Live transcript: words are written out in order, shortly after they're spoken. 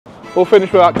All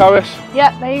finished with that, Caris?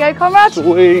 Yep, there you go, Conrad.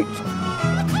 Sweet.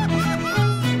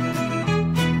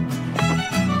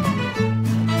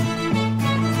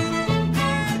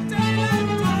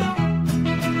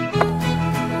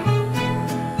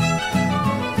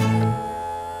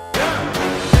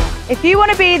 If you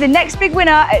want to be the next big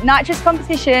winner at nitrous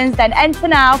competitions, then enter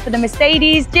now for the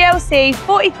Mercedes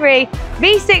GLC43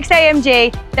 V6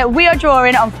 AMG that we are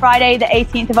drawing on Friday the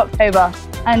 18th of October.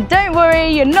 And don't worry,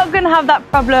 you're not going to have that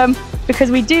problem because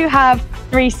we do have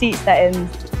 3 seat settings.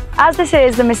 As this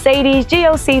is the Mercedes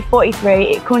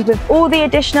GLC43, it comes with all the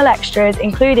additional extras,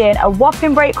 including a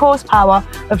whopping brake horsepower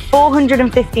of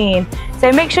 415.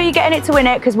 So make sure you're getting it to win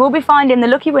it because we'll be finding the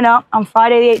lucky winner on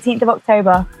Friday the 18th of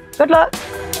October. Good luck.